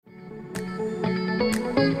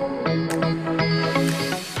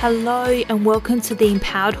Hello and welcome to the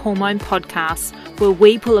Empowered Hormone Podcast, where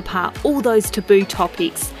we pull apart all those taboo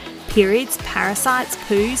topics: periods, parasites,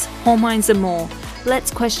 poos, hormones and more. Let's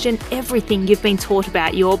question everything you've been taught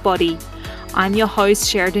about your body. I'm your host,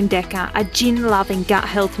 Sheridan Decker, a gin-loving gut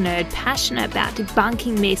health nerd passionate about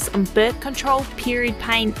debunking myths on birth control, period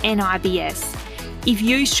pain and IBS. If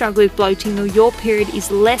you struggle with bloating or your period is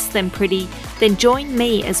less than pretty, then join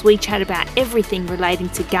me as we chat about everything relating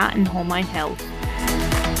to gut and hormone health.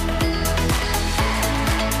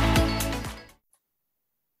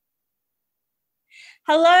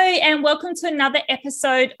 Hello and welcome to another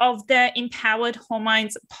episode of the Empowered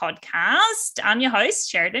Hormones Podcast. I'm your host,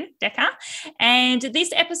 Sheridan Decker, and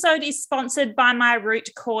this episode is sponsored by my Root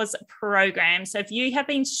Cause program. So if you have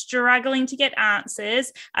been struggling to get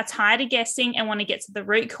answers, are tired of guessing and want to get to the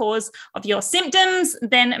root cause of your symptoms,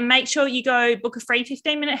 then make sure you go book a free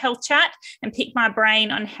 15-minute health chat and pick my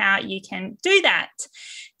brain on how you can do that.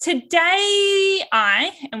 Today,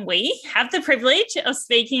 I and we have the privilege of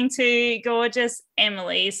speaking to gorgeous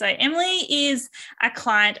Emily. So Emily is a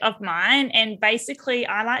client of mine, and basically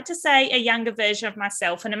I like to say a younger version of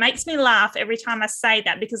myself, and it makes me laugh every time I say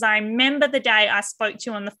that because I remember the day I spoke to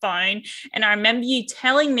you on the phone and I remember you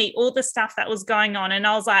telling me all the stuff that was going on, and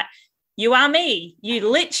I was like, you are me. You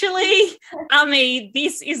literally are me.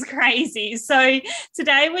 This is crazy. So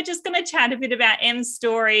today we're just going to chat a bit about Em's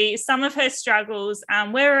story, some of her struggles,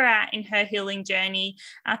 where we're at in her healing journey,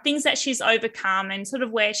 things that she's overcome and sort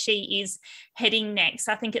of where she is heading next.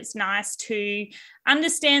 I think it's nice to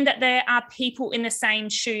understand that there are people in the same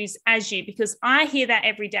shoes as you, because I hear that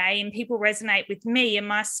every day and people resonate with me and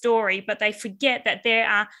my story, but they forget that there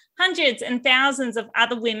are hundreds and thousands of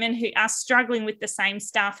other women who are struggling with the same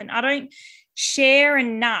stuff. And I don't share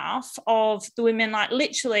enough of the women. Like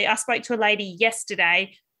literally, I spoke to a lady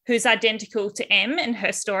yesterday who's identical to Em and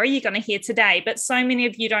her story you're going to hear today, but so many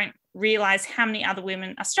of you don't realize how many other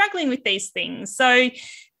women are struggling with these things. So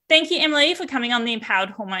thank you, Emily, for coming on the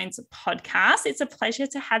Empowered Hormones Podcast. It's a pleasure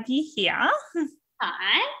to have you here.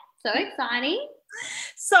 Hi, so exciting.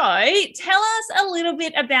 So tell us a little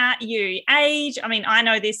bit about you. Age, I mean, I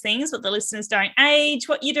know these things, but the listeners don't. Age,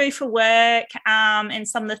 what you do for work, and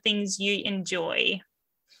some of the things you enjoy.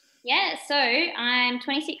 Yeah, so I'm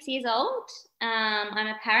 26 years old. I'm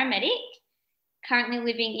a paramedic, currently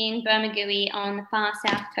living in Bermagui on the far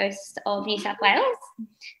south coast of New South Wales.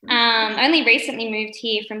 Only recently moved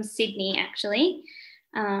here from Sydney, actually,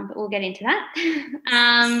 but we'll get into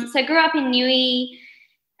that. So grew up in Newey.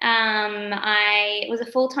 I was a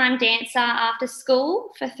full-time dancer after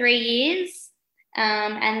school for 3 years,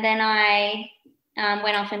 and then I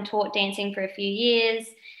went off and taught dancing for a few years.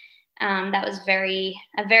 That was a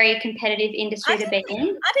very competitive industry to be in.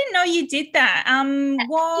 I didn't know you did that.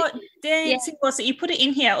 What dancing was it? You put it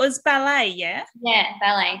in here. It was ballet, yeah? Yeah,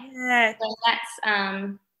 ballet. Yeah. So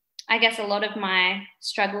that's, I guess, a lot of my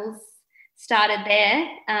struggles started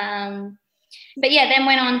there. But yeah, then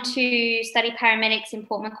went on to study paramedics in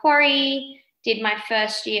Port Macquarie, did my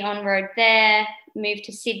first year on road there, moved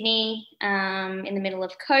to Sydney in the middle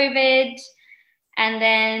of COVID. And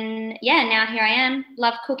then, yeah, now here I am.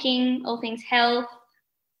 Love cooking, all things health.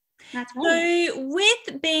 That's me. So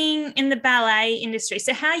with being in the ballet industry,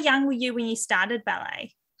 so how young were you when you started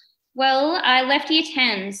ballet? Well, I left year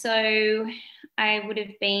 10, so I would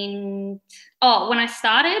have been, when I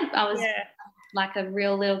started, I was like a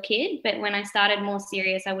real little kid, but when I started more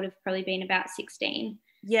serious, I would have probably been about 16.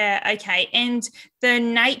 Yeah, okay. And the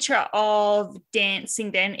nature of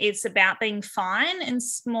dancing then is about being fine and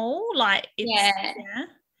small, like it's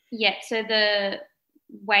yeah. So the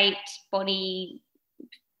weight, body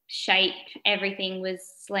shape, everything was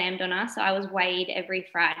slammed on us. So I was weighed every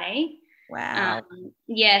Friday. Wow.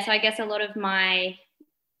 So I guess a lot of my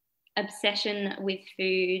obsession with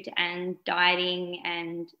food and dieting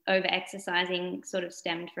and over exercising sort of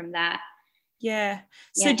stemmed from that. Yeah.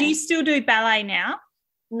 So do you still do ballet now?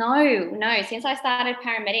 No. Since I started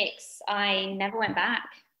paramedics, I never went back.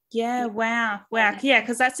 Yeah, wow. Yeah,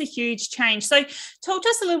 because that's a huge change. So talk to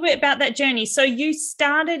us a little bit about that journey. So you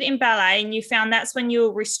started in ballet and you found that's when you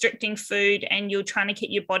were restricting food and you were trying to keep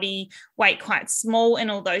your body weight quite small and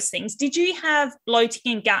all those things. Did you have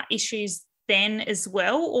bloating and gut issues then as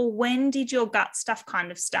well, or when did your gut stuff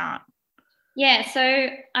kind of start? Yeah, so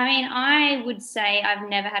I mean, I would say I've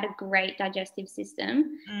never had a great digestive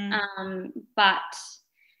system, but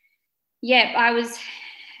yeah, I was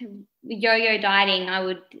yo-yo dieting. I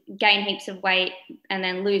would gain heaps of weight and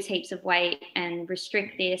then lose heaps of weight and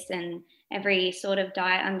restrict this and every sort of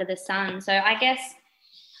diet under the sun. So I guess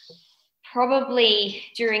Probably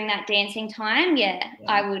during that dancing time,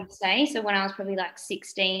 I would say. So when I was probably like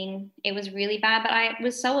 16, it was really bad, but I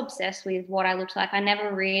was so obsessed with what I looked like. I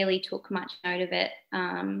never really took much note of it.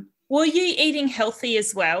 Were you eating healthy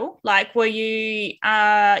as well? Like, were you,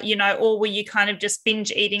 or were you kind of just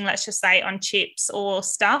binge eating, let's just say, on chips or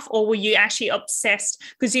stuff? Or were you actually obsessed?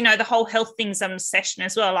 Because, the whole health thing's an obsession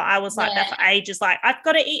as well. Like, I was like that for ages. Like, I've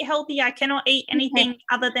got to eat healthy. I cannot eat anything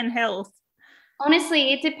other than health.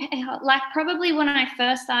 Honestly, it depends. Like, probably when I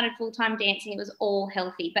first started full-time dancing, it was all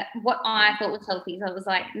healthy. But what I thought was healthy, so it was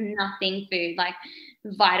like nothing food, like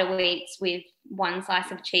Vital Wheats with one slice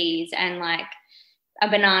of cheese and like a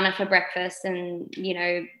banana for breakfast and,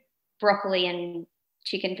 broccoli and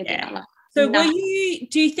chicken for dinner. Like, so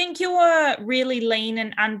do you think you were really lean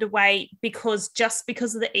and underweight because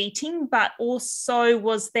of the eating, but also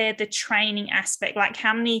was there the training aspect? Like,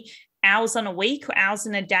 how many hours on a week or hours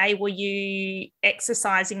in a day were you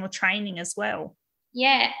exercising or training as well?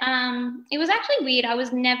 Yeah, it was actually weird. I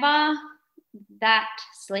was never that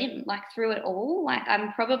slim, like through it all. Like,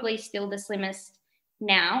 I'm probably still the slimmest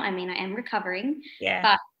now. I mean, I am recovering. Yeah.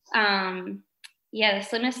 But the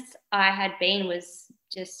slimmest I had been was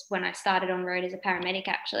just when I started on road as a paramedic,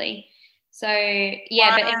 actually. So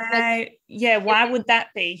why would that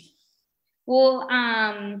be? Well,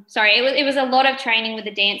 sorry, it was a lot of training with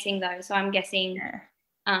the dancing though. So I'm guessing,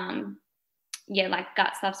 like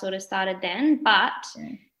gut stuff sort of started then. But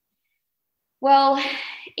well,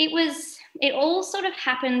 it all sort of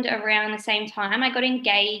happened around the same time. I got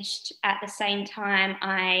engaged at the same time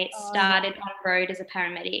I started on road as a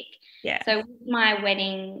paramedic. Yeah. So with my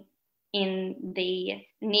wedding in the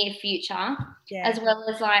near future, as well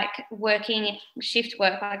as like working shift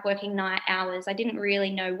work, like working night hours, I didn't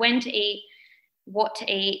really know when to eat, what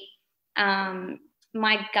to eat.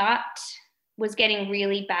 My gut was getting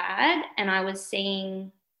really bad, and I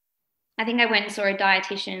think I went and saw a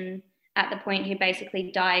dietitian at the point who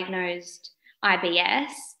basically diagnosed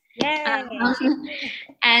IBS. Yeah.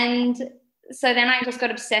 And so then I just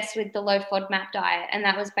got obsessed with the low FODMAP diet, and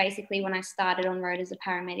that was basically when I started on road as a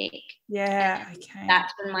paramedic. Yeah, and okay.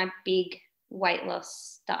 That's when my big weight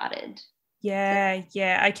loss started. Yeah,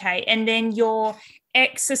 okay. And then your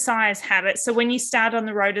exercise habits. So when you started on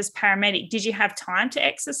the road as paramedic, did you have time to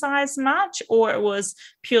exercise much, or it was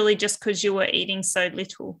purely just because you were eating so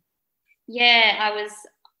little? Yeah,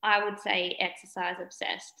 I would say exercise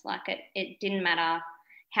obsessed. Like, it didn't matter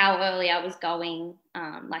how early I was going,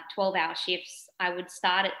 like 12-hour shifts. I would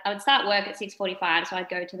start work at 6:45, so I'd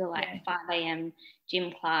go to the 5 a.m.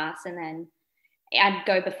 gym class, and then I'd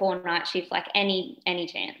go before night shift, like any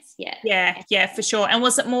chance. Yeah, for sure. And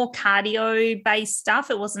was it more cardio based stuff?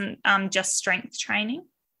 It wasn't just strength training?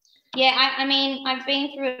 Yeah, I mean, I've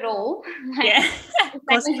been through it all.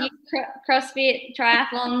 CrossFit,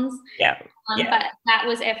 triathlons. But that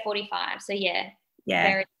was F45. So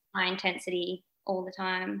very high intensity all the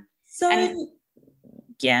time. So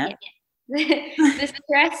the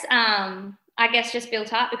stress, I guess, just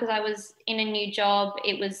built up because I was in a new job.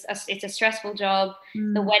 It's a stressful job.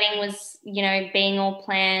 The wedding was, being all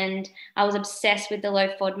planned. I was obsessed with the low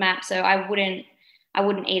FODMAP, so I wouldn't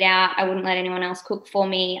eat out. I wouldn't let anyone else cook for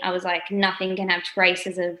me. I was like, nothing can have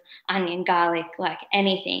traces of onion, garlic, like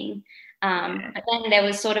anything. But then there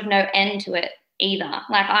was sort of no end to it either.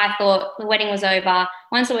 Like, I thought the wedding was over.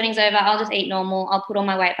 Once the wedding's over, I'll just eat normal. I'll put all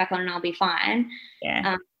my weight back on and I'll be fine.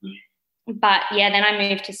 But then I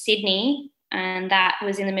moved to Sydney, and that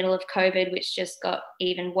was in the middle of COVID, which just got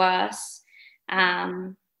even worse.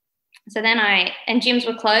 So then and gyms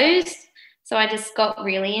were closed. So I just got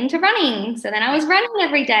really into running. So then I was running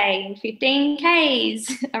every day, 15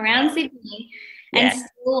 Ks around Sydney, and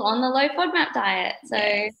still on the low FODMAP diet.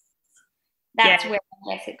 So that's where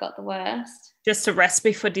I guess it got the worst. Just a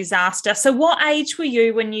recipe for disaster. So what age were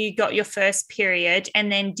you when you got your first period,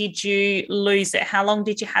 and then did you lose it? How long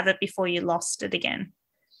did you have it before you lost it again?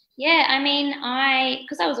 Yeah, I mean,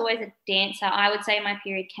 because I was always a dancer, I would say my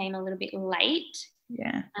period came a little bit late.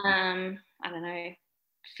 Yeah. I don't know,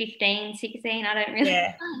 15, 16, I don't really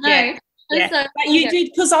know. Yeah. So but you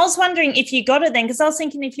did, because I was wondering if you got it then, because I was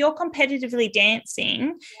thinking if you're competitively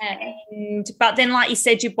dancing, but then like you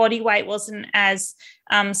said, your body weight wasn't as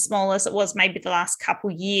small as it was maybe the last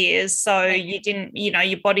couple of years, so you didn't,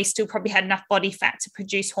 your body still probably had enough body fat to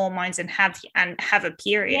produce hormones and have a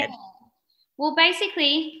period. Well,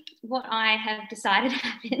 basically what I have decided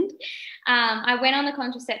happened, I went on the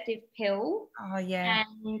contraceptive pill.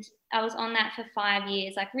 And I was on that for 5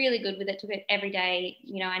 years, like really good with it, took it every day.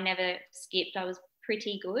 I never skipped. I was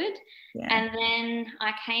pretty good. And then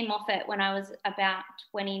I came off it when I was about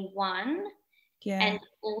 21 and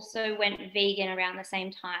also went vegan around the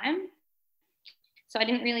same time. So I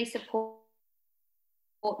didn't really support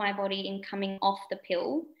my body in coming off the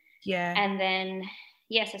pill. Yeah. And then,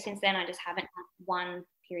 so since then I just haven't had one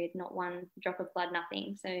period, not one drop of blood,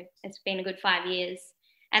 nothing. So it's been a good 5 years.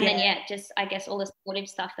 And then, just I guess all the supportive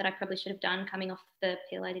stuff that I probably should have done coming off the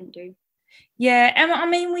pill, I didn't do. Yeah, and I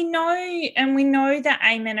mean, we know that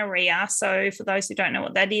amenorrhea. So for those who don't know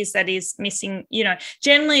what that is missing,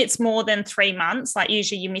 generally it's more than 3 months. Like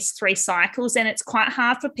usually you miss 3 cycles, and it's quite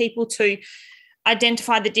hard for people to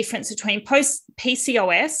identify the difference between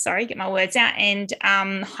post-PCOS, get my words out, and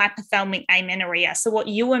hypothalamic amenorrhea. So what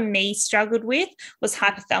you and me struggled with was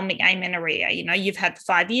hypothalamic amenorrhea. You've had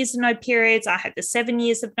 5 years of no periods. I had the 7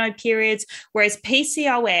 years of no periods, whereas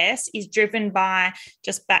PCOS is driven by,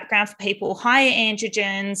 just background for people, higher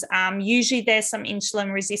androgens. Usually there's some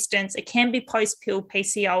insulin resistance. It can be post-pill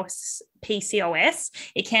PCOS.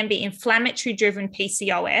 It can be inflammatory driven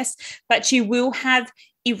PCOS, but you will have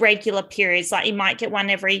irregular periods. Like you might get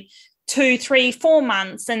one every 2, 3, 4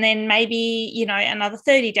 months, and then maybe another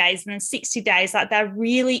 30 days, and then 60 days. Like they're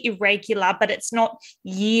really irregular, but it's not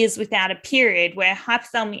years without a period. Where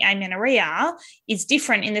hypothalamic amenorrhea is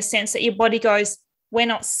different in the sense that your body goes, we're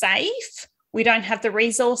not safe, we don't have the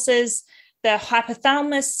resources. The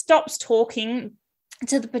hypothalamus stops talking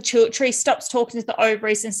to the pituitary, stops talking to the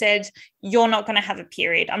ovaries, and said, you're not going to have a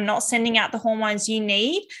period. I'm not sending out the hormones you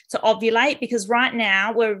need to ovulate, because right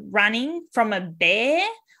now we're running from a bear.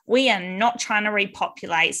 We are not trying to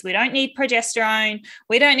repopulate. So we don't need progesterone.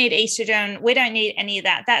 We don't need estrogen. We don't need any of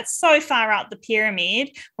that. That's so far up the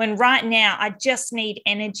pyramid, when right now I just need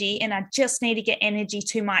energy, and I just need to get energy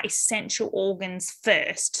to my essential organs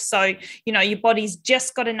first. So, your body's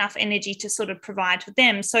just got enough energy to sort of provide for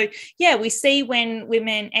them. So yeah, we see when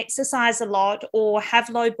women exercise a lot or have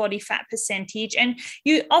low body fat percentage, and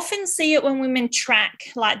you often see it when women track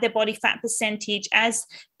like their body fat percentage, as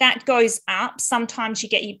that goes up, sometimes you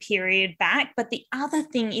get your period back. But the other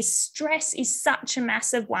thing is stress is such a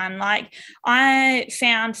massive one. Like I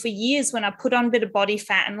found for years when I put on a bit of body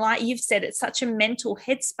fat, and like you've said, it's such a mental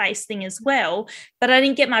headspace thing as well, but I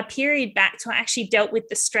didn't get my period back till I actually dealt with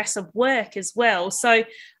the stress of work as well. So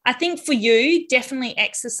I think for you, definitely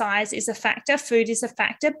exercise is a factor, food is a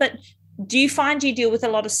factor, but do you find you deal with a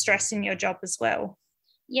lot of stress in your job as well?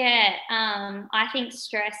 Yeah, I think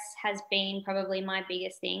stress has been probably my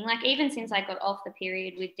biggest thing. Like even since I got off the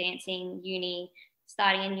period with dancing, uni,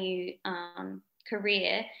 starting a new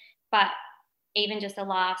career, but even just the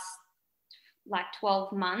last like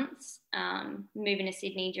 12 months, moving to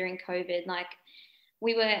Sydney during COVID, like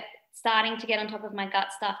we were starting to get on top of my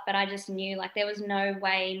gut stuff, but I just knew like there was no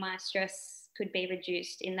way my stress could be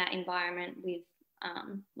reduced in that environment with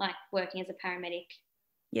like working as a paramedic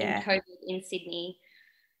in COVID in Sydney.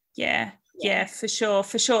 Yeah, for sure.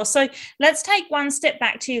 So let's take one step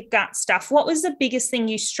back to your gut stuff. What was the biggest thing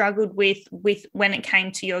you struggled with when it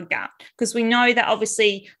came to your gut? Because we know that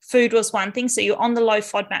obviously food was one thing. So you're on the low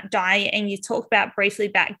FODMAP diet, and you talked briefly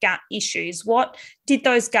about gut issues. What did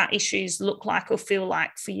those gut issues look like or feel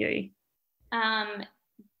like for you?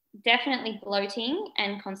 Definitely bloating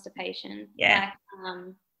and constipation. Yeah.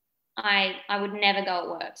 Like, I would never go at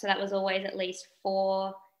work. So that was always at least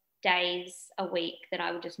 4 days a week that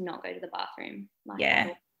I would just not go to the bathroom.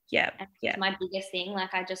 Yeah. It's my biggest thing.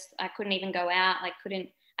 Like I couldn't even go out. I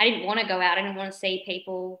didn't want to go out. I didn't want to see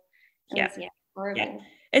people. It was horrible. Yeah.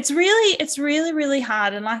 It's really, really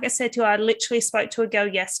hard. And like I said to you, I literally spoke to a girl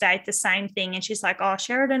yesterday, the same thing. And she's like, oh,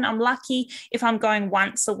 Sheridan, I'm lucky if I'm going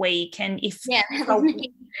once a week. And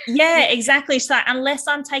exactly. She's like, unless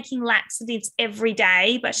I'm taking laxatives every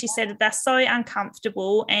day. But she said they're so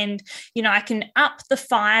uncomfortable, and, I can up the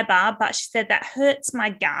fiber, but she said that hurts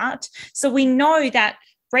my gut. So we know that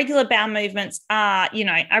regular bowel movements are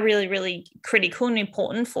really, really critical and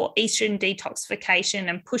important for estrogen detoxification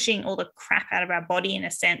and pushing all the crap out of our body in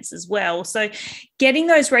a sense as well. So getting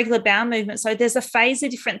those regular bowel movements. So there's a phase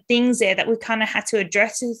of different things there that we kind of had to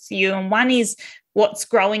address with you. And one is what's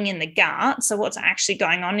growing in the gut. So what's actually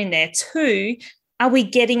going on in there. 2, are we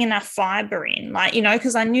getting enough fiber in?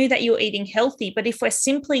 Because I knew that you're eating healthy, but if we're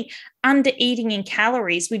simply under eating in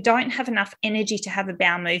calories, we don't have enough energy to have a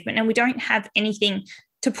bowel movement, and we don't have anything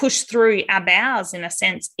to push through our bowels in a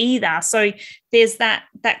sense either. So there's that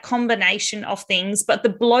combination of things. But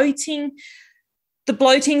the bloating's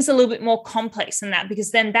a little bit more complex than that,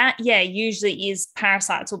 because then that usually is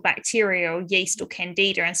parasites or bacteria or yeast or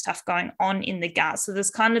candida and stuff going on in the gut. So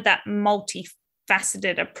there's kind of that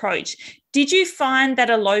multifaceted approach. Did you find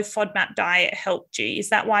that a low FODMAP diet helped you? Is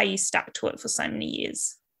that why you stuck to it for so many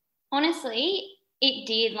years? Honestly, it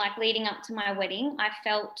did. Like leading up to my wedding, I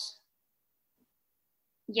felt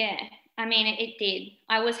it did.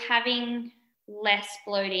 I was having less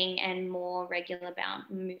bloating and more regular bowel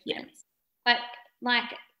movements. But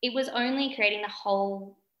like it was only making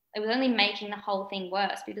the whole thing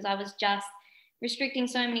worse, because I was just restricting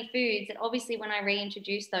so many foods that obviously when I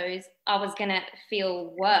reintroduced those, I was going to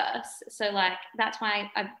feel worse. So like that's why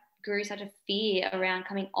I grew such a fear around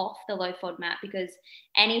coming off the low FODMAP, because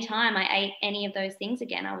anytime I ate any of those things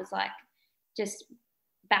again, I was like just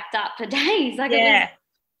backed up for days. Like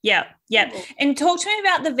Yeah. And talk to me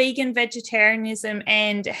about the vegan vegetarianism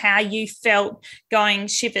and how you felt going,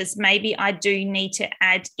 shivers, maybe I do need to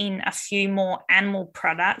add in a few more animal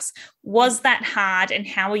products. Was that hard, and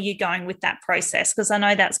how are you going with that process? Because I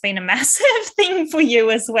know that's been a massive thing for you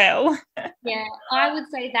as well. Yeah, I would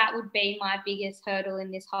say that would be my biggest hurdle in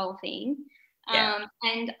this whole thing.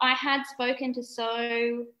 And I had spoken to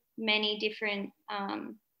so many different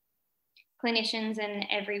clinicians and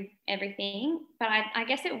everything, but I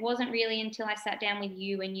guess it wasn't really until I sat down with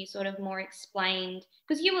you and you sort of more explained,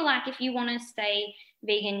 because you were like, if you want to stay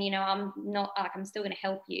vegan, you know, I'm still going to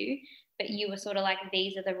help you, but you were sort of like,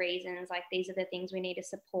 these are the reasons, like these are the things we need to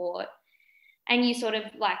support, and you sort of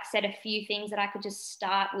like said a few things that I could just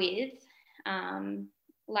start with,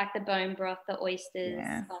 like the bone broth, the oysters,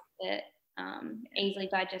 like the easily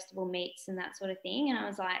digestible meats and that sort of thing. And I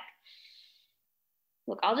was like,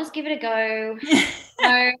 look, I'll just give it a go.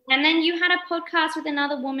 And then you had a podcast with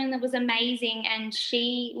another woman that was amazing, and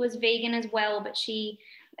she was vegan as well, but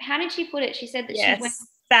how did she put it? She said that she went...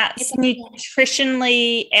 That's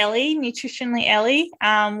Nutritionally Ellie,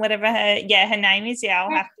 whatever her name is. Yeah,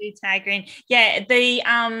 I'll have to tag her in. Yeah,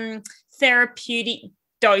 the therapeutic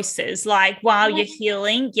doses, like while you're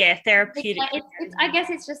healing. Yeah, therapeutic. I guess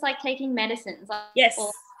it's just like taking medicines. Like, yes. Or,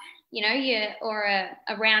 you know, or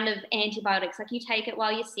a round of antibiotics. Like you take it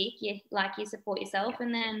while you're sick, you support yourself,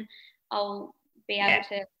 and then I'll be able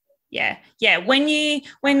to. Yeah.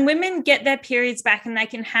 When women get their periods back and they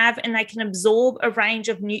can absorb a range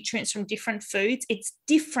of nutrients from different foods, it's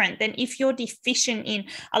different than if you're deficient in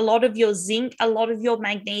a lot of your zinc, a lot of your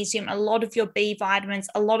magnesium, a lot of your B vitamins,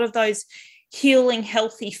 a lot of those healing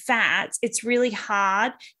healthy fats. It's really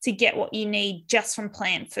hard to get what you need just from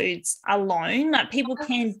plant foods alone. Like people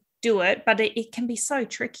can do it, but it can be so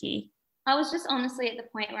tricky. I was just honestly at the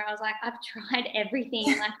point where I was like, I've tried everything.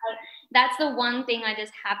 Like that's the one thing I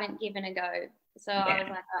just haven't given a go. So I was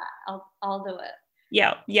like, all right, I'll do it.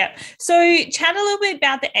 Yeah. So chat a little bit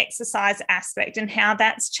about the exercise aspect and how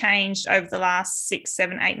that's changed over the last 6,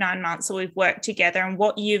 7, 8, 9 months that we've worked together, and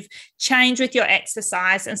what you've changed with your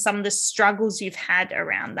exercise and some of the struggles you've had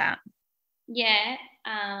around that. Yeah.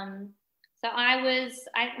 So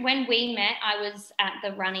when we met, I was at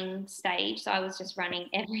the running stage. So I was just running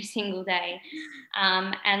every single day.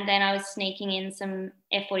 And then I was sneaking in some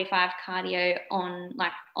F45 cardio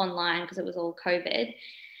online because it was all COVID.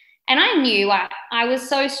 And I knew I was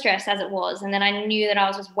so stressed as it was. And then I knew that I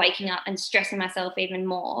was just waking up and stressing myself even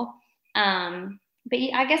more. But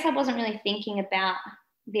I guess I wasn't really thinking about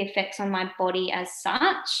the effects on my body as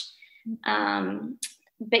such.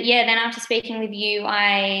 But yeah, then after speaking with you,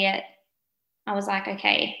 I was like,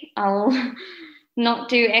 okay, I'll not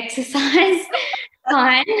do exercise.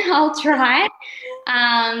 Fine, I'll try.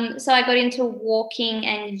 So I got into walking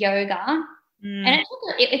and yoga. And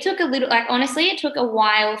it took a little, like, honestly, it took a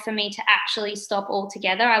while for me to actually stop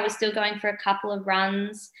altogether. I was still going for a couple of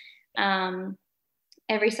runs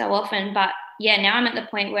every so often. But yeah, now I'm at the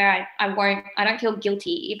point where I don't feel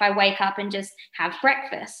guilty if I wake up and just have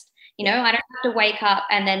breakfast. You know, I don't have to wake up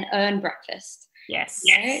and then earn breakfast. Yes.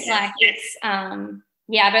 It's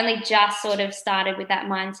I've only just sort of started with that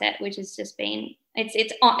mindset, which has just been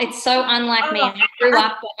it's so unlike me. I grew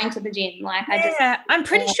up going to the gym. I'm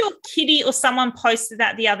pretty sure Kitty or someone posted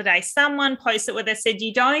that the other day. Someone posted where they said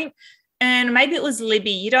you don't earn, maybe it was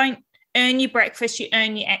Libby, you don't earn your breakfast, you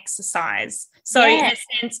earn your exercise. So in a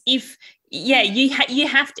sense, you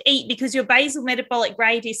have to eat, because your basal metabolic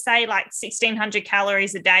rate is, say, like 1,600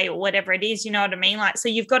 calories a day or whatever it is, you know what I mean? Like, so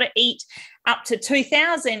you've got to eat up to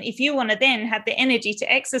 2,000 if you want to then have the energy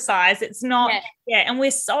to exercise. It's not, and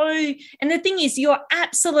and the thing is, you're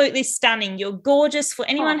absolutely stunning. You're gorgeous. For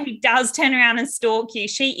anyone who does turn around and stalk you,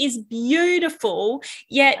 she is beautiful.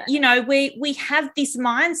 Yet, you know, we have this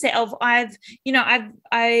mindset of I've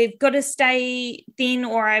got to stay thin,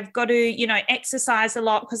 or I've got to, you know, exercise a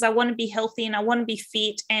lot because I want to be healthy and I want to be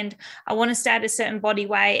fit and I want to stay at a certain body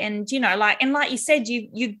weight. And, you know, like you said,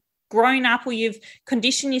 you grown up, or you've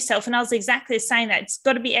conditioned yourself. And I was exactly saying that it's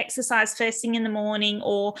got to be exercise first thing in the morning,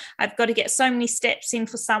 or I've got to get so many steps in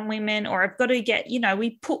for some women, or I've got to get, you know,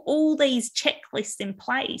 we put all these checklists in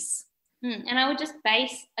place. And I would just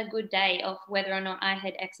base a good day off whether or not I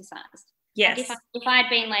had exercised. Yes. Like if I'd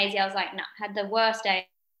been lazy, I was like, no, had the worst day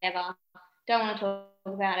ever. Don't want to talk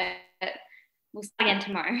about it. We'll start again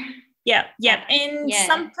tomorrow. Yeah. And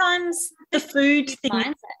sometimes the food thing,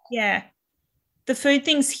 mindset. The food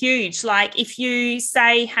thing's huge. Like if you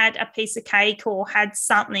say had a piece of cake or had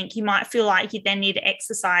something, you might feel like you then need to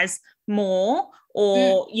exercise more,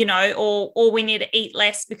 or or we need to eat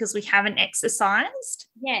less because we haven't exercised.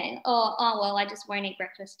 Yeah. Or well, I just won't eat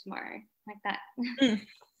breakfast tomorrow, like that.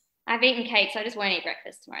 I've eaten cake, so I just won't eat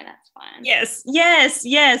breakfast tomorrow. That's fine.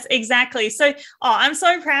 Yes, exactly. So, I'm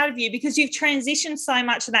so proud of you because you've transitioned so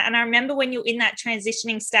much of that. And I remember when you're in that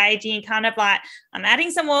transitioning stage and you kind of like, I'm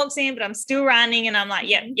adding some walks in, but I'm still running. And I'm like,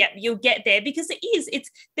 yep, you'll get there, because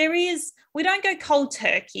we don't go cold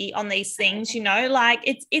turkey on these things, like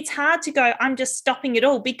it's hard to go, I'm just stopping it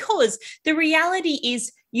all, because the reality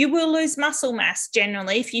is you will lose muscle mass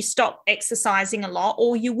generally if you stop exercising a lot,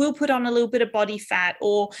 or you will put on a little bit of body fat,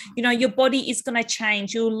 or, your body is going to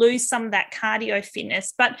change. You'll lose some of that cardio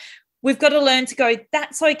fitness, but we've got to learn to go,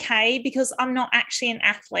 that's okay, because I'm not actually an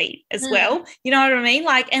athlete as well. You know what I mean?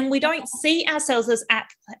 Like, and we don't see ourselves as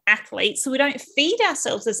athletes, so we don't feed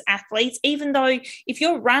ourselves as athletes, even though if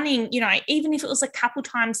you're running, even if it was a couple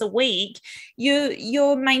times a week,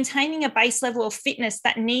 you're maintaining a base level of fitness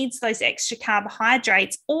that needs those extra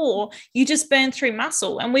carbohydrates, or you just burn through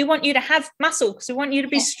muscle. And we want you to have muscle because we want you to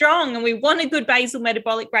be strong, and we want a good basal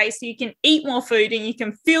metabolic rate so you can eat more food and you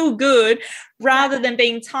can feel good, rather than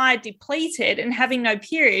being tired, depleted, and having no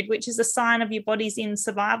period, which is a sign of your body's in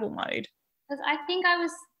survival mode. Because I think I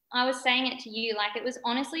was saying it to you, like it was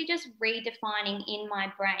honestly just redefining in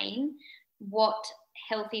my brain what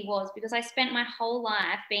healthy was, because I spent my whole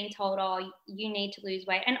life being told, oh, you need to lose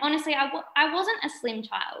weight. And honestly, I wasn't a slim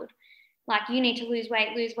child. Like, you need to lose weight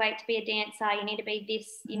to be a dancer. You need to be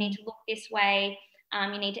this, you need to look this way.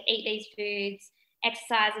 You need to eat these foods,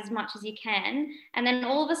 exercise as much as you can. And then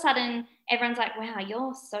all of a sudden everyone's like, wow,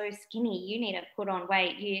 you're so skinny, you need to put on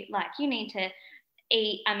weight, you need to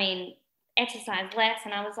exercise less.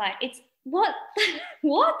 And I was like, it's what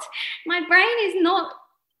my brain is not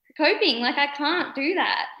coping, like I can't do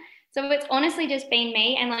that. So it's honestly just been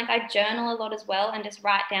me. And like I journal a lot as well, and just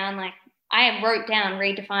write down, like I wrote down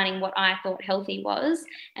redefining what I thought healthy was,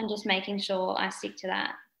 and just making sure I stick to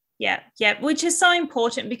that. Yeah, which is so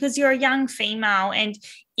important, because you're a young female, and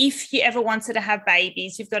if you ever wanted to have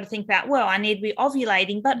babies, you've got to think about, well, I need to be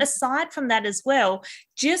ovulating. But aside from that as well,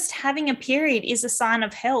 just having a period is a sign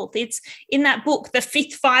of health. It's in that book, The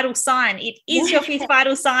Fifth Vital Sign. It is your fifth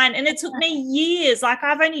vital sign. And it took me years. Like,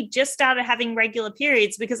 I've only just started having regular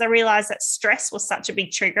periods because I realized that stress was such a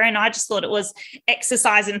big trigger. And I just thought it was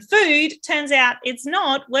exercise and food. Turns out it's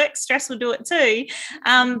not. Work stress will do it too.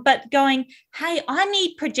 But going, hey, I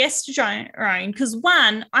need progesterone because,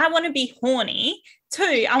 one, I want to be horny.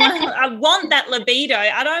 Two, I want that libido.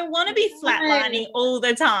 I don't want to be flatlining all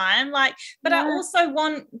the time. But I also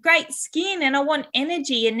want great skin, and I want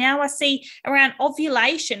energy. And now I see around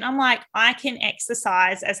ovulation, I'm like, I can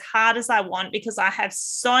exercise as hard as I want because I have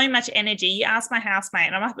so much energy. You ask my housemate,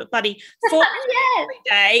 and I'm up at bloody 4 every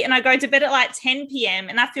day, and I go to bed at like 10 p.m.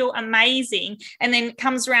 and I feel amazing. And then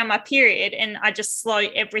comes around my period and I just slow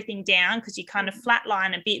everything down because you kind of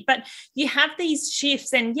flatline a bit. But you have these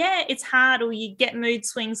shifts, and it's hard, or you get mood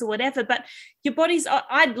swings or whatever, but your body's,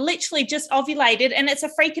 I'd literally just ovulated and it's a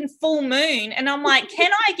freaking full moon, and I'm like,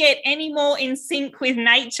 can I get any more in sync with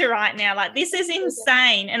nature right now? Like, this is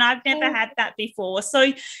insane, and I've never had that before.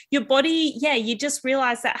 So your body, you just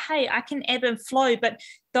realize that, hey, I can ebb and flow. But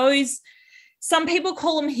some people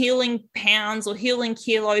call them healing pounds or healing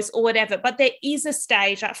kilos or whatever, but there is a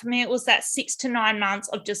stage. Like for me, it was that 6 to 9 months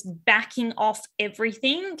of just backing off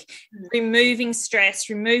everything, removing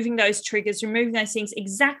stress, removing those triggers, removing those things,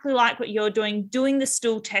 exactly like what you're doing the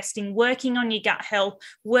stool testing, working on your gut health,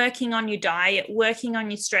 working on your diet, working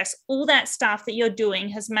on your stress. All that stuff that you're doing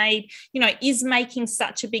has made, is making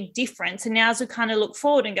such a big difference. And now as we kind of look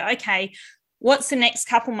forward and go, okay, what's the next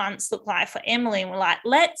couple months look like for Emily? And we're like,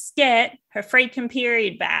 let's get her freaking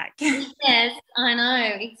period back. Yes, I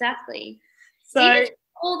know, exactly. So even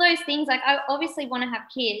all those things, like I obviously want to have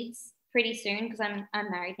kids pretty soon because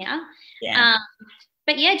I'm married now. Yeah.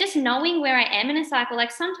 But just knowing where I am in a cycle,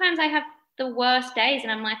 like sometimes I have the worst days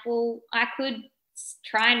and I'm like, well, I could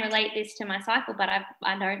try and relate this to my cycle, but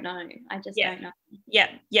I don't know. I just don't know.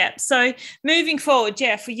 Yeah. So moving forward,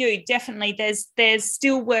 for you, definitely there's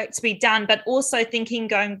still work to be done, but also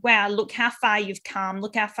going, wow, look how far you've come,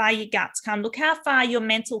 look how far your gut's come, look how far your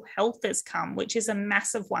mental health has come, which is a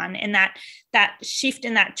massive one. And that shift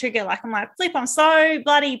in that trigger, like I'm like, Flip, I'm so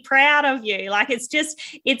bloody proud of you. Like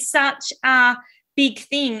it's such a big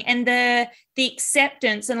thing, and the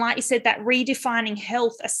acceptance, and like you said, that redefining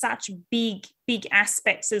health are such big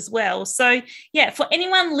aspects as well. So yeah, for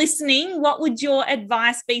anyone listening, what would your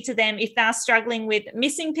advice be to them if they're struggling with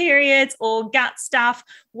missing periods or gut stuff?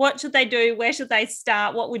 What should they do? Where should they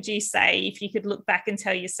start? What would you say if you could look back and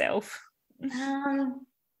tell yourself?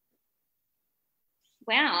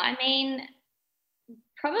 Wow, I mean,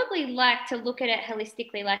 probably like to look at it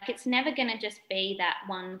holistically. Like, it's never going to just be that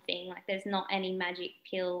one thing. Like, there's not any magic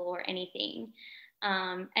pill or anything.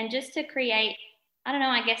 And just to create, I don't know,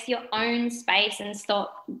 I guess your own space and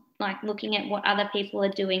stop like looking at what other people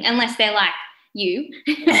are doing, unless they're like you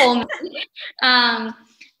or me.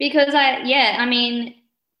 Because I mean,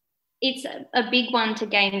 it's a big one to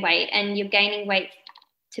gain weight, and you're gaining weight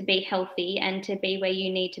to be healthy and to be where you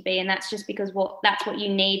need to be. And that's just because that's what you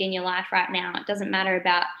need in your life right now. It doesn't matter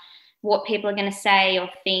about what people are going to say or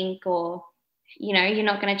think, or, you know, you're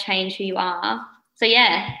not going to change who you are. So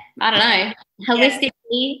yeah, I don't know,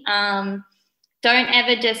 holistically, don't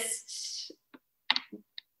ever just,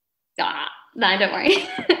 no, don't worry.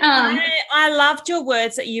 I loved your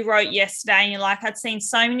words that you wrote yesterday, and you're like, I'd seen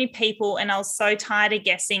so many people and I was so tired of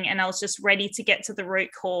guessing, and I was just ready to get to the root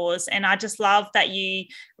cause. And I just love that you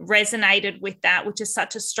resonated with that, which is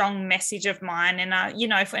such a strong message of mine. And you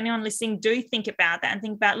know, for anyone listening, do think about that and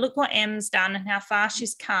think about, look what Em's done and how far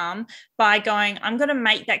she's come by going, I'm going to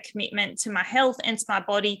make that commitment to my health and to my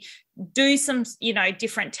body, do some, you know,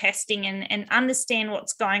 different testing and understand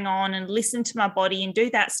what's going on and listen to my body and do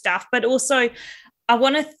that stuff. But also, I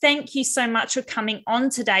want to thank you so much for coming on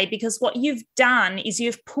today, because what you've done is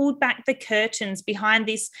you've pulled back the curtains behind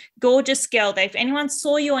this gorgeous girl that if anyone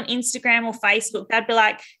saw you on Instagram or Facebook, they'd be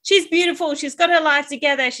like, she's beautiful, she's got her life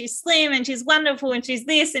together, she's slim and she's wonderful and she's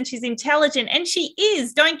this and she's intelligent. And she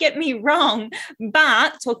is, don't get me wrong,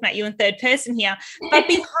 but talking about you in third person here, but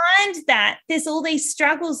behind that, there's all these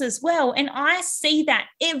struggles as well. And I see that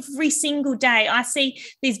every single day. I see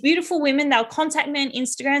these beautiful women, they'll contact me on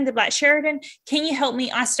Instagram, they're like, Sheridan, can you help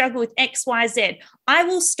me? I struggle with XYZ. I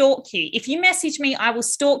will stalk you. If you message me, I will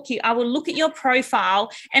stalk you. I will look at your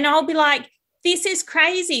profile and I'll be like, this is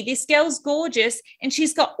crazy. This girl's gorgeous and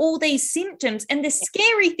she's got all these symptoms. And the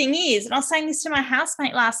scary thing is, and I was saying this to my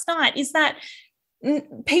housemate last night, is that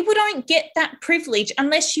people don't get that privilege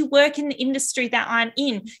unless you work in the industry that I'm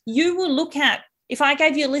in. You will look at, if I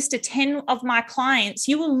gave you a list of 10 of my clients,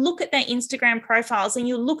 you will look at their Instagram profiles and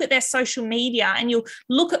you'll look at their social media and you'll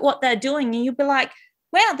look at what they're doing and you'll be like,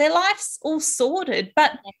 wow, their life's all sorted.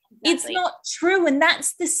 But it's not true. And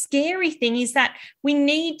that's the scary thing, is that we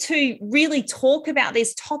need to really talk about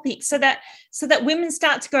these topics so that women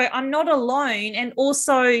start to go, I'm not alone. And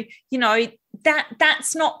also, you know,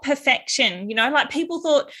 that's not perfection. You know, like people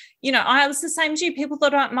thought, you know, I was the same as you. People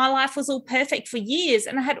thought my life was all perfect for years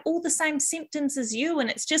and I had all the same symptoms as you. And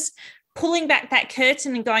it's just pulling back that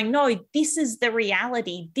curtain and going, no, this is the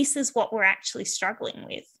reality. This is what we're actually struggling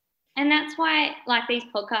with. And that's why like these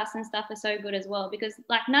podcasts and stuff are so good as well, because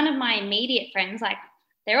like none of my immediate friends, like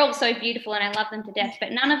they're all so beautiful and I love them to death,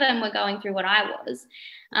 but none of them were going through what I was.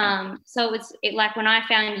 So it like when I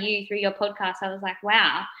found you through your podcast, I was like,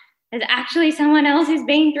 wow, there's actually someone else who's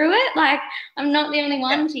been through it. Like I'm not the only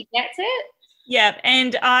one. She gets it. Yeah.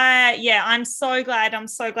 And I'm so glad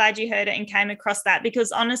you heard it and came across that,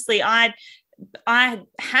 because honestly, I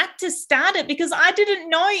had to start it because I didn't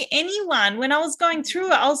know anyone. When I was going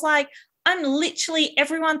through it, I was like,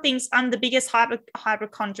 everyone thinks I'm the biggest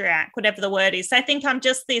hypochondriac, whatever the word is. They think I'm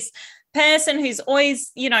just this person who's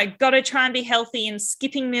always, you know, got to try and be healthy and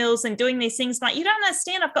skipping meals and doing these things. Like, you don't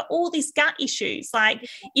understand, I've got all these gut issues. Like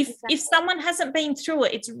if someone hasn't been through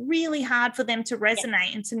it, it's really hard for them to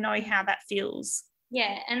resonate and to know how that feels.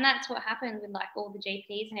 Yeah. And that's what happened with like all the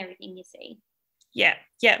GPs and everything you see. Yeah,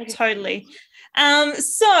 totally.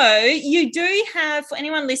 So you do have, for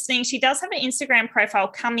anyone listening, she does have an Instagram profile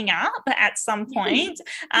coming up at some point,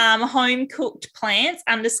 home cooked plants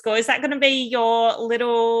 _ Is that going to be your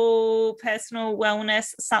little personal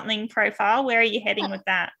wellness something profile? Where are you heading with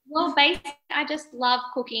that? Well, basically, I just love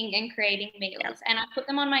cooking and creating meals, and I put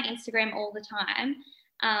them on my Instagram all the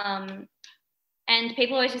time. And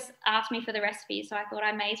people always just ask me for the recipes. So I thought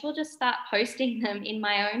I may as well just start posting them in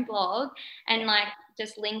my own blog and like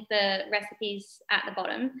just link the recipes at the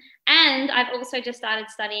bottom. And I've also just started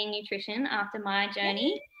studying nutrition after my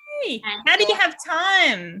journey. Yay. How do you have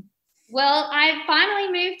time? Well, I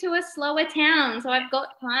finally moved to a slower town, so I've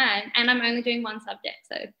got time and I'm only doing one subject.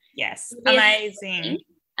 So yes, amazing.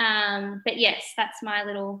 But yes, that's my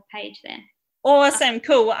little page there. Awesome.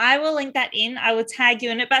 Cool. I will link that in. I will tag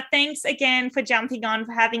you in it. But thanks again for jumping on,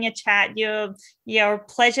 for having a chat. You're a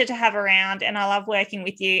pleasure to have around, and I love working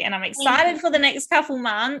with you. And I'm excited for the next couple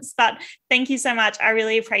months. But thank you so much. I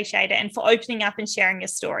really appreciate it. And for opening up and sharing your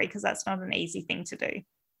story, because that's not an easy thing to do.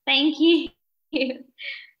 Thank you.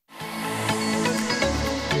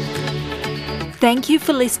 Thank you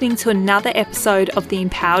for listening to another episode of the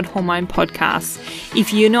Empowered Hormone Podcast.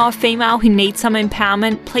 If you know a female who needs some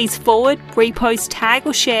empowerment, please forward, repost, tag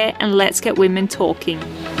or share, and let's get women talking.